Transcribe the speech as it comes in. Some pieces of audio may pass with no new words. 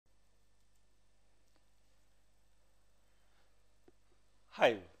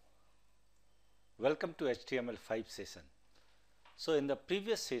Hi, welcome to HTML5 session. So in the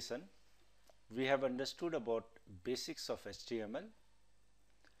previous session, we have understood about basics of HTML,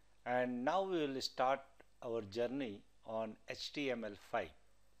 and now we will start our journey on HTML5.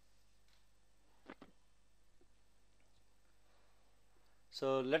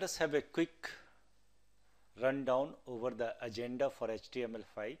 So let us have a quick rundown over the agenda for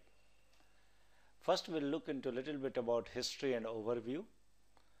HTML5. First, we'll look into a little bit about history and overview.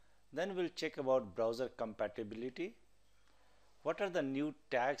 Then we'll check about browser compatibility. What are the new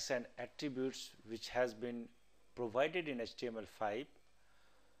tags and attributes which has been provided in HTML5?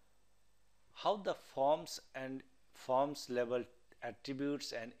 How the forms and forms level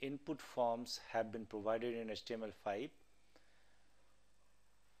attributes and input forms have been provided in HTML5.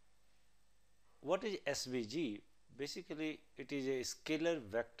 What is SVG? Basically, it is a scalar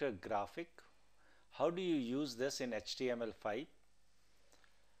vector graphic. How do you use this in HTML5?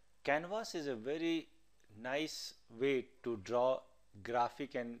 Canvas is a very nice way to draw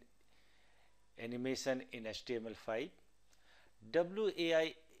graphic and animation in HTML5.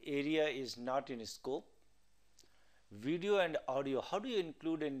 WAI area is not in scope. Video and audio, how do you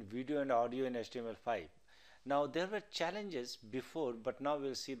include in video and audio in HTML5? Now there were challenges before, but now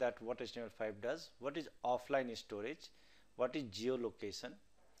we'll see that what HTML5 does. What is offline storage? What is geolocation?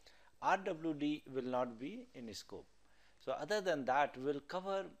 RWD will not be in scope. So other than that, we'll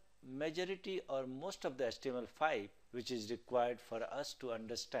cover majority or most of the HTML5 which is required for us to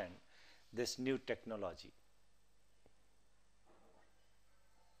understand this new technology.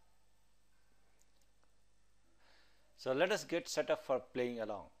 So let us get set up for playing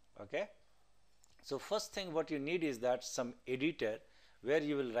along. Okay. So first thing what you need is that some editor where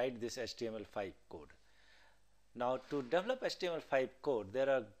you will write this HTML5 code. Now to develop HTML5 code, there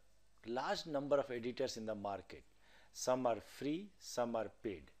are large number of editors in the market. Some are free, some are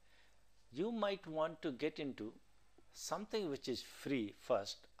paid. You might want to get into something which is free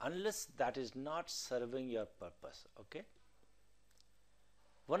first, unless that is not serving your purpose. Okay.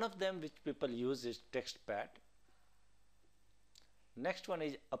 One of them which people use is TextPad. Next one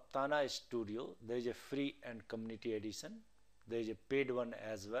is Aptana Studio. There is a free and community edition. There is a paid one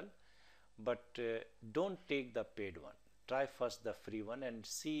as well, but don't take the paid one. Try first the free one and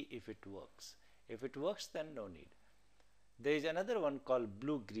see if it works. If it works, then no need. There is another one called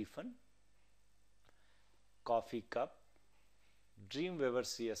Blue Griffin, Coffee Cup, Dreamweaver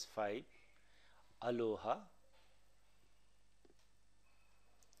CS5, Aloha,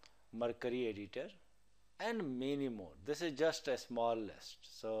 Mercury Editor, and many more. This is just a small list,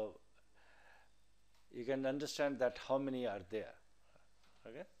 so you can understand that how many are there.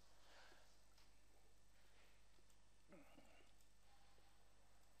 Okay.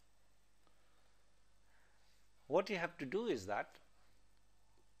 What you have to do is that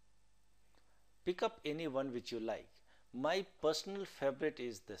pick up any one which you like. My personal favorite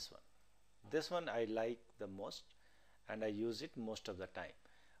is this one. This one I like the most and I use it most of the time.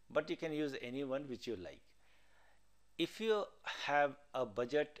 But you can use any one which you like. If you have a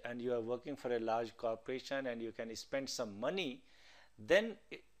budget and you are working for a large corporation and you can spend some money, then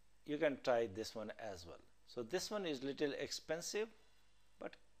you can try this one as well. So this one is little expensive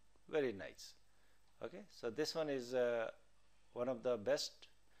but very nice. Okay, so this one is one of the best,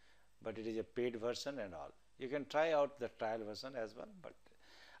 but it is a paid version and all. You can try out the trial version as well, but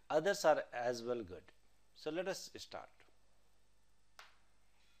others are as well good. So let us start.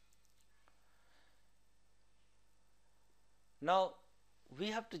 Now we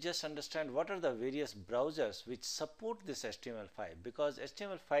have to just understand what are the various browsers which support this HTML5, because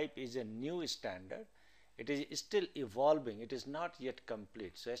HTML5 is a new standard. It is still evolving. It is not yet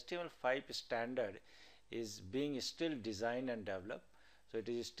complete. So HTML5 standard is being still designed and developed. So it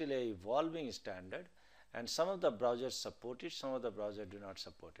is still a evolving standard, and some of the browsers support it, some of the browsers do not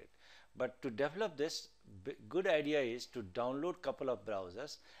support it. But to develop this, good idea is to download couple of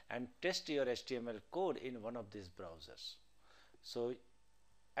browsers and test your HTML code in one of these browsers. So,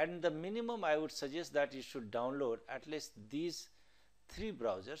 and the minimum I would suggest that you should download at least these three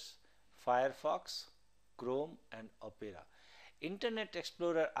browsers: Firefox, Chrome and Opera. Internet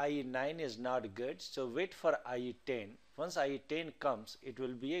Explorer IE9 is not good, so wait for IE10. Once IE10 comes,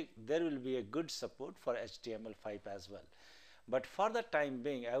 there will be a good support for HTML5 as well. But for the time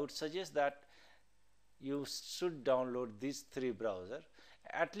being, I would suggest that you should download these three browsers,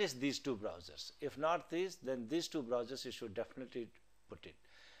 at least these two browsers. If not these, then these two browsers you should definitely put in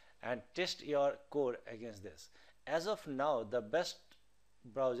and test your code against this. As of now, the best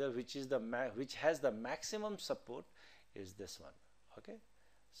browser which has the maximum support is this one. Okay,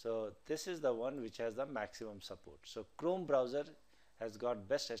 so this is the one which has the maximum support. So Chrome browser has got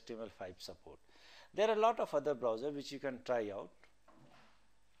best HTML5 support. There are a lot of other browsers which you can try out.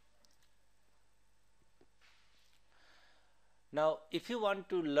 Now, if you want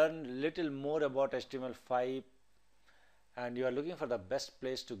to learn little more about HTML5 and you are looking for the best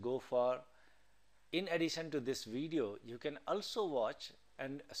place to go for, in addition to this video, you can also watch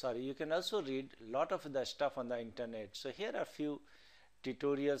you can also read a lot of the stuff on the internet. So here are few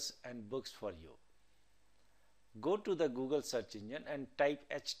tutorials and books for you. Go to the Google search engine and type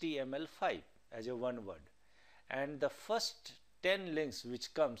HTML5 as a one word, and the first 10 links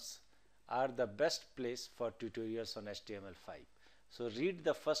which comes are the best place for tutorials on HTML5. So read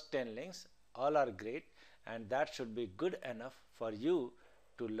the first 10 links, all are great, and that should be good enough for you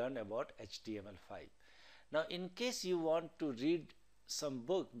to learn about HTML5. Now, in case you want to read some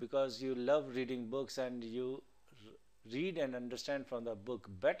book because you love reading books and you read and understand from the book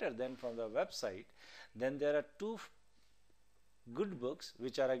better than from the website, then there are two good books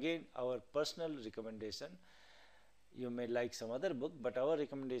which are again our personal recommendation. You may like some other book, but our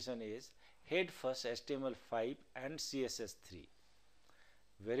recommendation is Head First HTML5 and CSS3.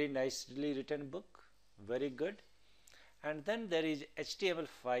 Very nicely written book, very good. And then there is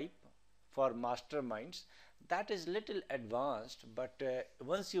HTML5 for masterminds. That is little advanced, but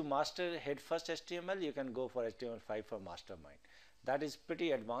once you master Head First HTML, you can go for HTML5 for mastermind. That is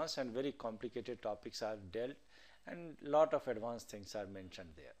pretty advanced and very complicated topics are dealt, and lot of advanced things are mentioned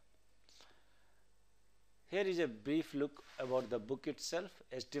there. Here is a brief look about the book itself,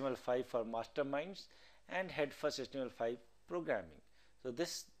 HTML5 for masterminds and Head First HTML5 programming. So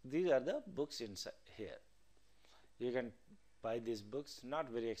these are the books inside here. You can buy these books, not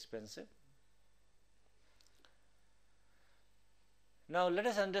very expensive. Now let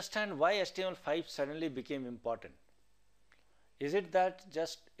us understand why HTML5 suddenly became important. Is it that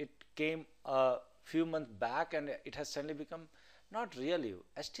just it came a few months back and it has suddenly become? Not really.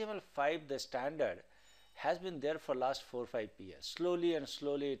 HTML5, the standard, has been there for last 4 or 5 years. Slowly and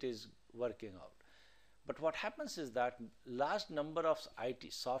slowly it is working out. But what happens is that large number of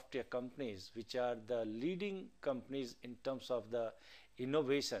IT software companies, which are the leading companies in terms of the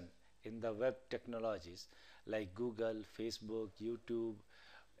innovation in the web technologies, like Google, Facebook, YouTube,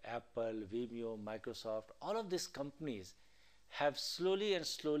 Apple, Vimeo, Microsoft, all of these companies have slowly and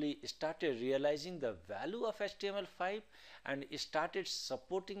slowly started realizing the value of HTML5 and started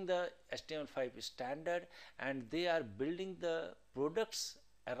supporting the HTML5 standard, and they are building the products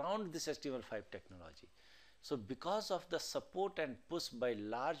around this HTML5 technology. So because of the support and push by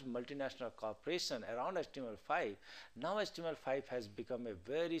large multinational corporation around HTML5, now HTML5 has become a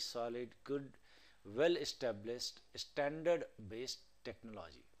very solid, good, well established, standard based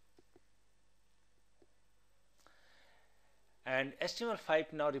technology. And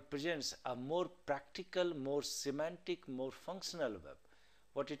HTML5 now represents a more practical, more semantic, more functional web.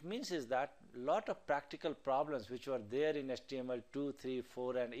 What it means is that a lot of practical problems which were there in HTML2, 3,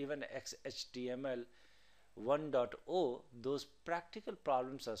 4 and even HTML 1.0, those practical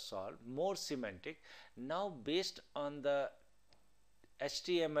problems are solved, more semantic. Now based on the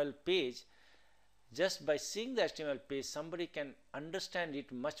HTML page, just by seeing the HTML page, somebody can understand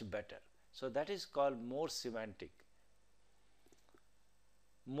it much better. So that is called more semantic.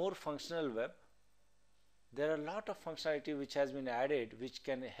 More functional web. There are a lot of functionality which has been added which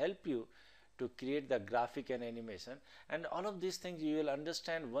can help you to create the graphic and animation, and all of these things you will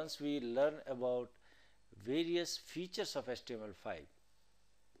understand once we learn about various features of HTML5.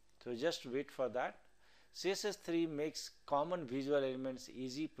 So just wait for that. CSS3 makes common visual elements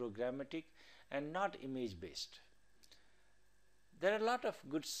easy, programmatic and not image based. There are a lot of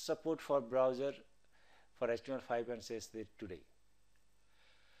good support for browser for HTML5 and CSS3 today.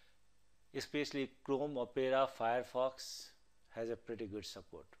 Especially Chrome, Opera, Firefox has a pretty good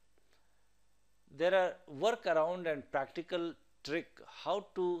support. There are workaround and practical trick how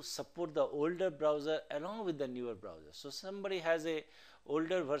to support the older browser along with the newer browser. So somebody has a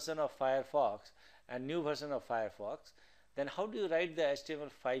older version of Firefox and new version of Firefox, then how do you write the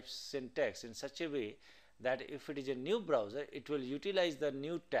HTML5 syntax in such a way that if it is a new browser, it will utilize the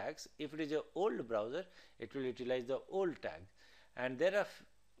new tags. If it is an old browser, it will utilize the old tag. And there are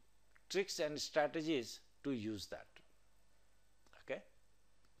tricks and strategies to use that. Okay.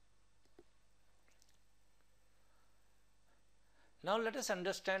 Now let us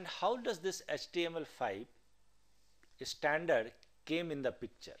understand how does this HTML5 standard came in the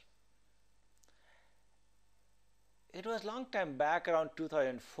picture. It was long time back around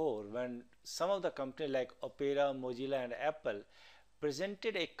 2004 when some of the companies like Opera, Mozilla and Apple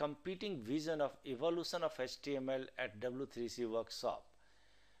presented a competing vision of evolution of HTML at W3C workshop.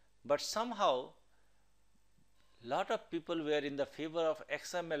 But somehow Lot of people were in the favor of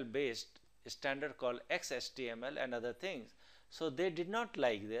XML based standard called XHTML and other things. So they did not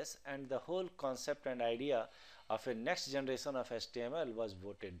like this, and the whole concept and idea of a next generation of HTML was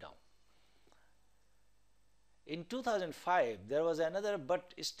voted down. In 2005, there was another,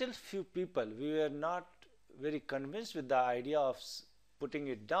 but still few people, we were not very convinced with the idea of putting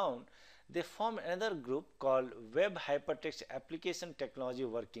it down. They formed another group called Web Hypertext Application Technology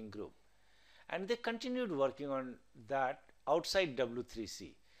Working Group, and they continued working on that outside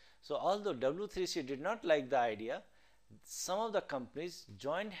W3C. So although W3C did not like the idea, some of the companies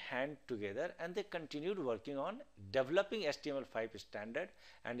joined hand together and they continued working on developing HTML5 standard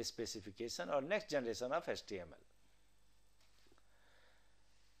and specification or next generation of HTML.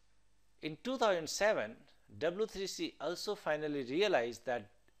 In 2007, W3C also finally realized that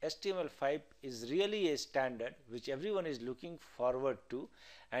HTML5 is really a standard which everyone is looking forward to,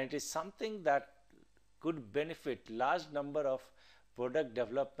 and it is something that could benefit large number of product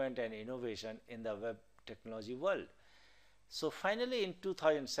development and innovation in the web technology world. So finally in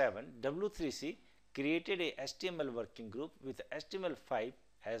 2007, W3C created a HTML working group with HTML5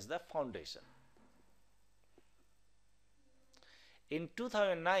 as the foundation. In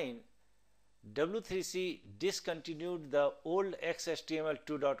 2009, W3C discontinued the old XHTML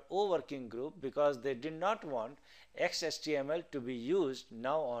 2.0 working group because they did not want XHTML to be used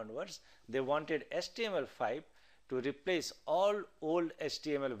now onwards. They wanted HTML5 to replace all old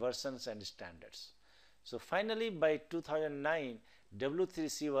HTML versions and standards. So finally by 2009,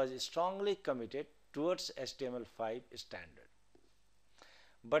 W3C was strongly committed towards HTML5 standard.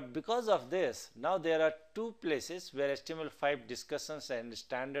 But because of this, now there are two places where HTML5 discussions and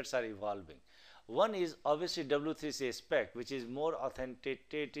standards are evolving. One is obviously W3C spec, which is more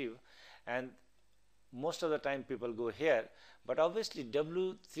authoritative, and most of the time people go here. But obviously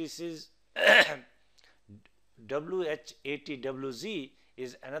W3C's WH80WZ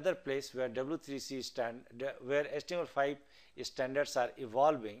is another place where W3C where HTML5 standards are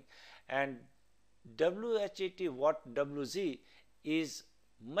evolving, and WH80WZ is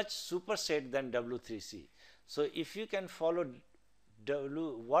much superset than W3C. So if you can follow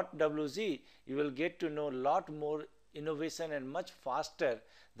WZ, you will get to know a lot more innovation and much faster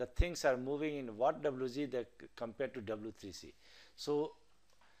the things are moving in WZ compared to W3C. So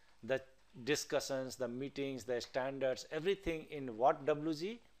the discussions, the meetings, the standards, everything in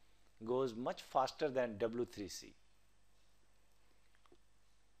WZ goes much faster than W3C.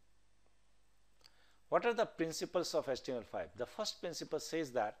 What are the principles of HTML5? The first principle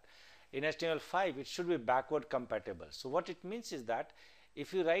says that in HTML5 it should be backward compatible. So what it means is that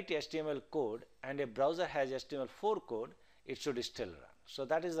if you write HTML code and a browser has HTML4 code, it should still run. So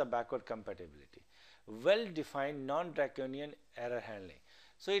that is the backward compatibility. Well-defined non-draconian error handling.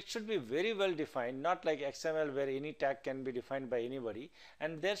 So it should be very well defined, not like XML where any tag can be defined by anybody,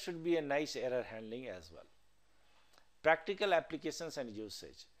 and there should be a nice error handling as well. Practical applications and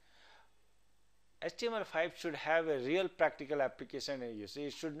usage. HTML5 should have a real practical application and use.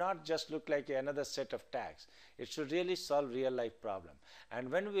 It should not just look like another set of tags. It should really solve real life problem.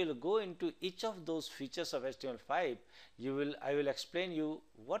 And when we will go into each of those features of HTML5, I will explain you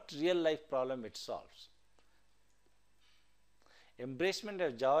what real life problem it solves. Embracement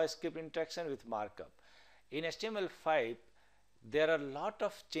of JavaScript interaction with markup. In HTML5, there are a lot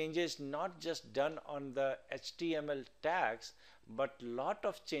of changes not just done on the HTML tags, but lot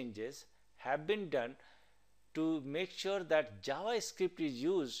of changes have been done to make sure that JavaScript is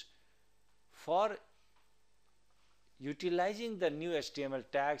used for utilizing the new HTML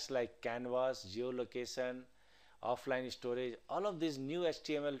tags like canvas, geolocation, offline storage. All of these new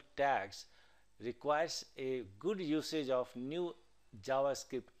HTML tags requires a good usage of new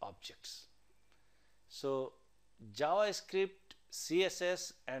JavaScript objects. So JavaScript,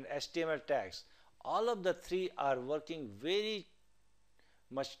 CSS and HTML tags, all of the three are working very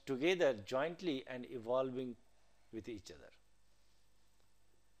much together jointly and evolving with each other.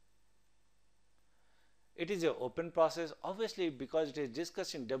 It is an open process, obviously, because it is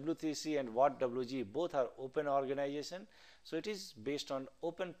discussed in W3C and WZ, both are open organization, so it is based on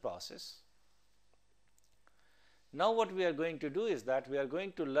open process. Now what we are going to do is that we are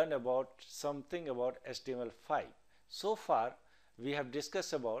going to learn about something about HTML5. So far we have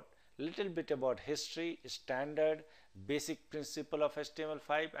discussed about little bit about history, standard, basic principle of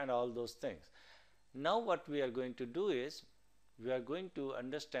HTML5 and all those things. Now what we are going to do is we are going to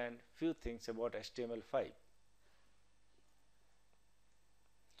understand few things about HTML5.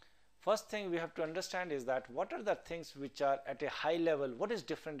 First thing we have to understand is that what are the things which are at a high level, what is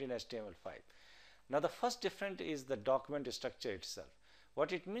different in HTML5. Now the first different is the document structure itself.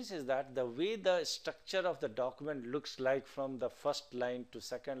 What it means is that the way the structure of the document looks like from the first line to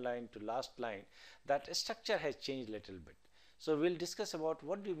second line to last line, that structure has changed a little bit. So we'll discuss about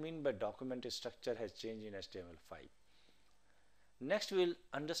what do you mean by document structure has changed in HTML5. Next we'll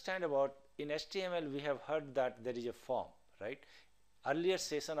understand about in HTML we have heard that there is a form, right? Earlier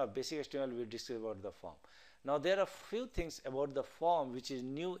session of basic HTML we discussed about the form. Now there are few things about the form which is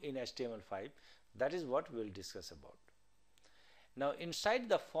new in HTML5. That is what we'll discuss about. Now inside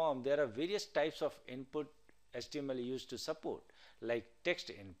the form there are various types of input HTML used to support, like text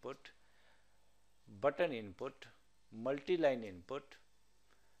input, button input, multi-line input,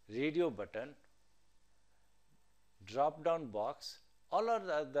 radio button, drop down box. All are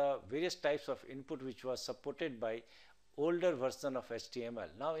the various types of input which was supported by older version of HTML.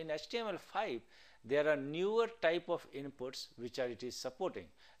 Now in HTML5 there are newer type of inputs which it is supporting,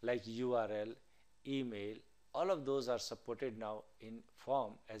 like URL, email. All of those are supported now in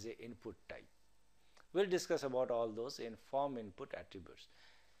form as a input type. We'll discuss about all those in form input attributes.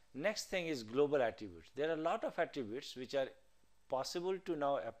 Next thing is global attributes. There are a lot of attributes which are possible to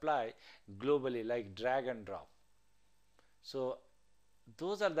now apply globally, like drag and drop. So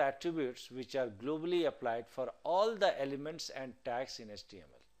those are the attributes which are globally applied for all the elements and tags in HTML.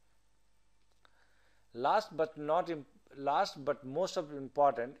 Last but most of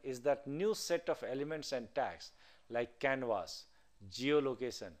important is that new set of elements and tags like canvas,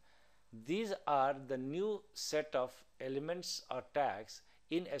 geolocation. These are the new set of elements or tags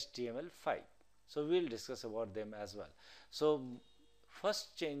in HTML5. So we'll discuss about them as well. So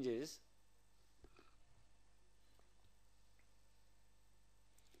first change is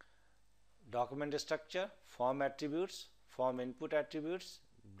document structure, form attributes, form input attributes,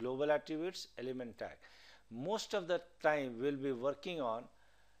 global attributes, element tag. Most of the time we'll be working on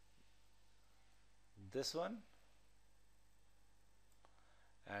this one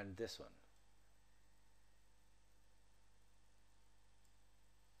and this one.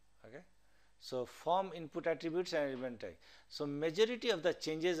 Okay. So form input attributes and element tag. So majority of the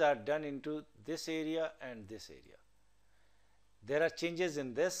changes are done into this area and this area. There are changes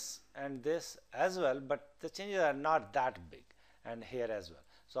in this and this as well, but the changes are not that big, and here as well.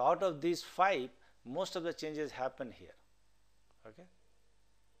 So out of these 5, most of the changes happen here, okay,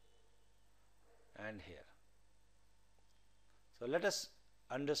 and here. So let us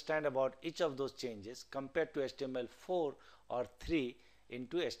understand about each of those changes compared to HTML4 or 3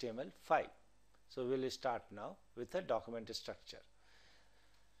 into HTML5. So we will start now with the document structure.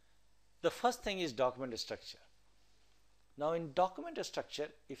 The first thing is document structure. Now in document structure,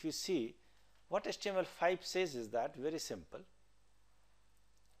 if you see what HTML5 says is that very simple.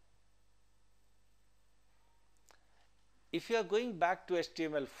 If you are going back to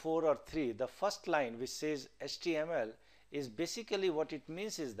HTML4 or 3, the first line which says HTML is basically what it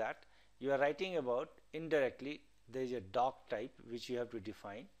means is that you are writing about indirectly there is a doc type which you have to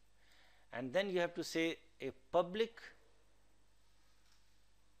define, and then you have to say a public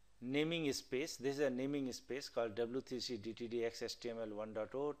naming space. This is a naming space called W3C DTD X HTML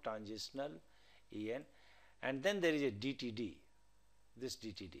 1.0 transitional en, and then there is a DTD, this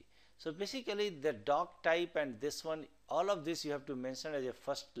DTD. So basically the doc type and this one, all of this you have to mention as a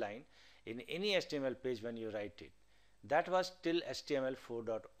first line in any HTML page when you write it. That was till HTML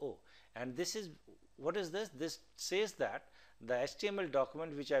 4.0, and this is what is this? This says that the HTML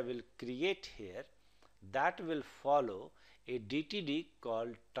document which I will create here, that will follow a DTD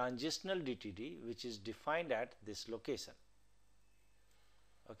called transitional DTD, which is defined at this location.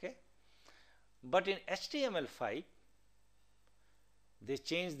 Okay, but in HTML5 they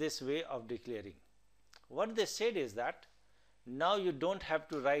changed this way of declaring. What they said is that now you don't have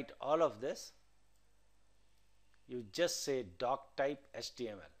to write all of this, you just say doc type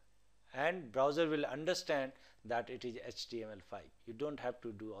HTML and browser will understand that it is HTML5. You don't have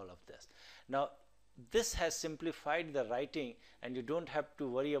to do all of this. Now this has simplified the writing, and you don't have to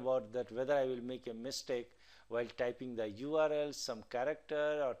worry about that whether I will make a mistake while typing the URL, some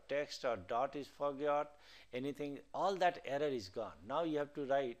character or text or dot is forgot, anything, all that error is gone. Now you have to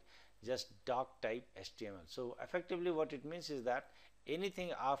write just doc type HTML. So effectively what it means is that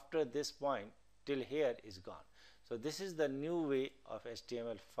anything after this point till here is gone. So this is the new way of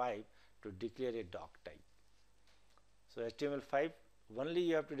HTML5 to declare a doc type. So HTML5 only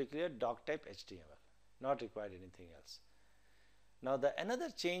you have to declare doc type HTML, not required anything else. Now the another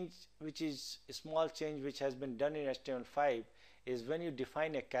change, which is a small change which has been done in HTML5, is when you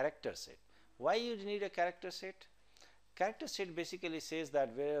define a character set. Why you need a character set? Character set basically says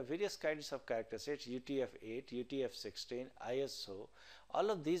that there are various kinds of character sets, UTF-8, UTF-16, ISO, all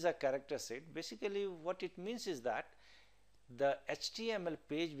of these are character set. Basically what it means is that the HTML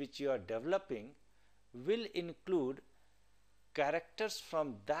page which you are developing will include characters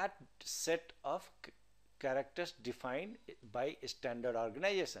from that set of characters defined by standard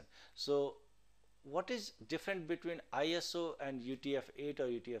organization. So what is different between ISO and UTF-8 or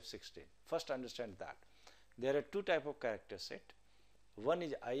UTF-16? First understand that. There are two types of character set. One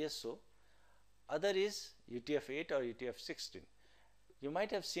is ISO, other is UTF-8 or UTF-16. You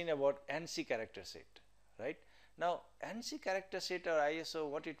might have seen about ANSI character set, right? Now ANSI character set or ISO,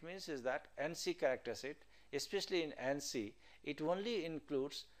 what it means is that ANSI character set, especially in ANSI, it only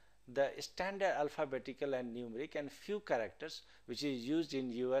includes the standard alphabetical and numeric and few characters which is used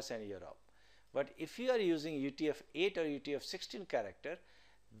in US and Europe. But if you are using UTF-8 or UTF-16 character,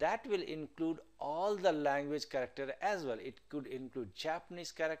 that will include all the language character as well. It could include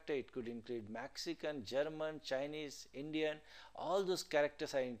Japanese character, it could include Mexican, German, Chinese, Indian, all those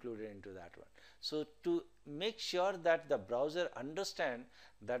characters are included into that one. So to make sure that the browser understand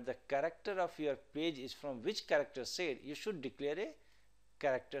that the character of your page is from which character set, you should declare a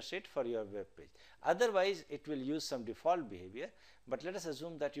character set for your web page. Otherwise it will use some default behavior, but let us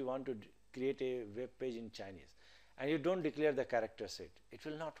assume that you want to create a web page in Chinese and you don't declare the character set, it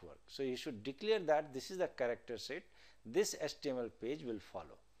will not work. So you should declare that this is the character set, this HTML page will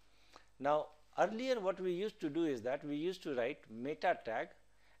follow. Now earlier what we used to do is that we used to write meta tag,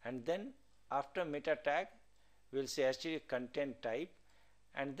 and then after meta tag we will say HTML content type,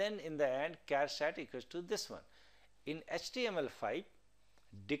 and then in the end char set equals to this one. In HTML5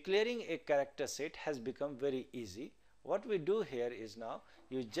 declaring a character set has become very easy. What we do here is now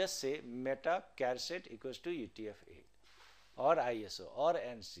you just say meta char set equals to UTF-8 or ISO or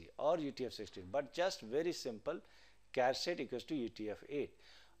ANSI or UTF-16, but just very simple char set equals to UTF-8.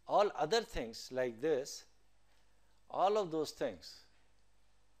 All other things like this, all of those things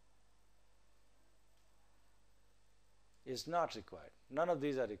is not required. None of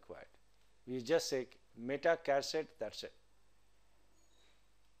these are required. We just say meta char set, that's it.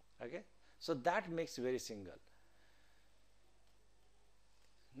 Okay, so that makes very single.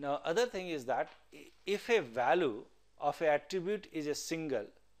 Now other thing is that if a value of an attribute is a single,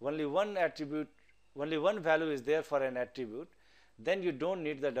 only one attribute, only one value is there for an attribute, then you don't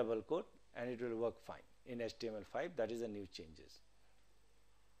need the double quote and it will work fine in HTML5. That is the new changes.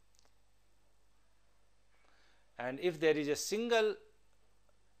 And if there is a single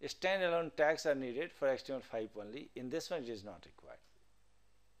standalone tags are needed for HTML5 only, in this one it is not required.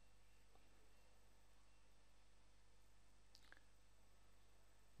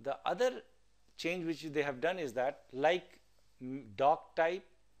 The other change which they have done is that like doc type,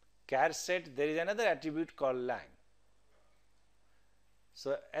 char set, there is another attribute called lang.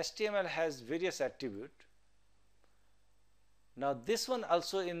 So HTML has various attributes. Now this one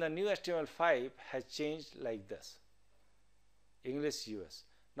also in the new HTML5 has changed like this, English US.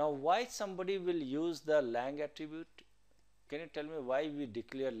 Now why somebody will use the lang attribute? Can you tell me why we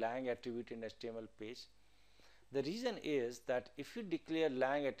declare lang attribute in HTML page? The reason is that if you declare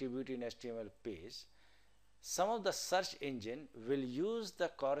lang attribute in HTML page, some of the search engine will use the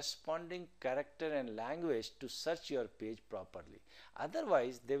corresponding character and language to search your page properly.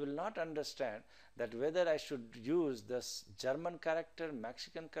 Otherwise, they will not understand that whether I should use this German character,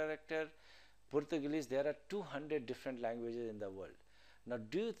 Mexican character, Portuguese. There are 200 different languages in the world. Now,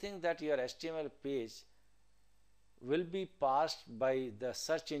 do you think that your HTML page will be parsed by the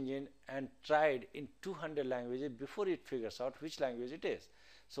search engine and tried in 200 languages before it figures out which language it is?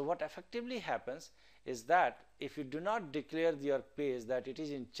 So what effectively happens is that if you do not declare your page that it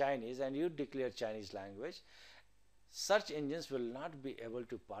is in Chinese and you declare Chinese language, search engines will not be able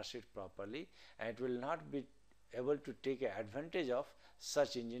to parse it properly and it will not be able to take advantage of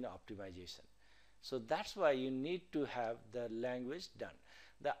search engine optimization. So that's why you need to have the language done.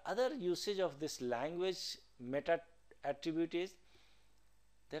 The other usage of this language meta attribute is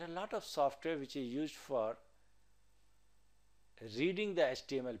there are a lot of software which is used for reading the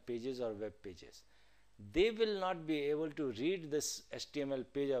HTML pages or web pages. They will not be able to read this HTML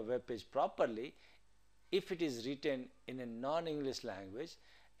page or web page properly if it is written in a non-English language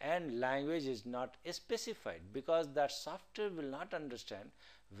and language is not specified, because that software will not understand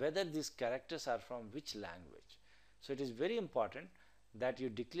whether these characters are from which language. So it is very important that you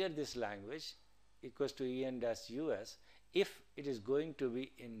declare this language equals to en-us if it is going to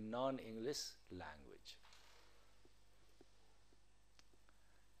be in non-English language.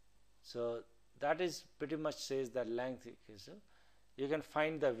 So that is pretty much says that length. So you can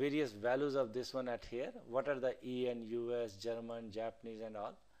find the various values of this one at here. What are the EN, US, German, Japanese and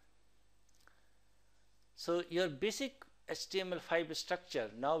all. So your basic HTML5 structure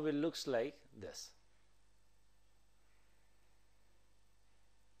now will looks like this.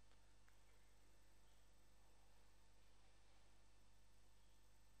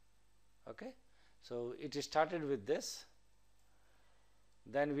 Okay, so it started with this,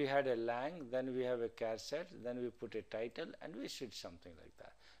 then we had a lang, then we have a char set, then we put a title, and we switch something like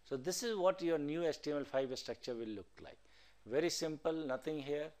that. So this is what your new HTML5 structure will look like. Very simple, nothing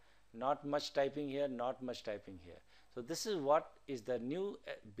here, not much typing here, not much typing here. So this is what is the new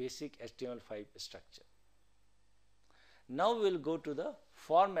basic HTML5 structure. Now we will go to the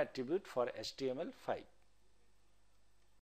form attribute for HTML5.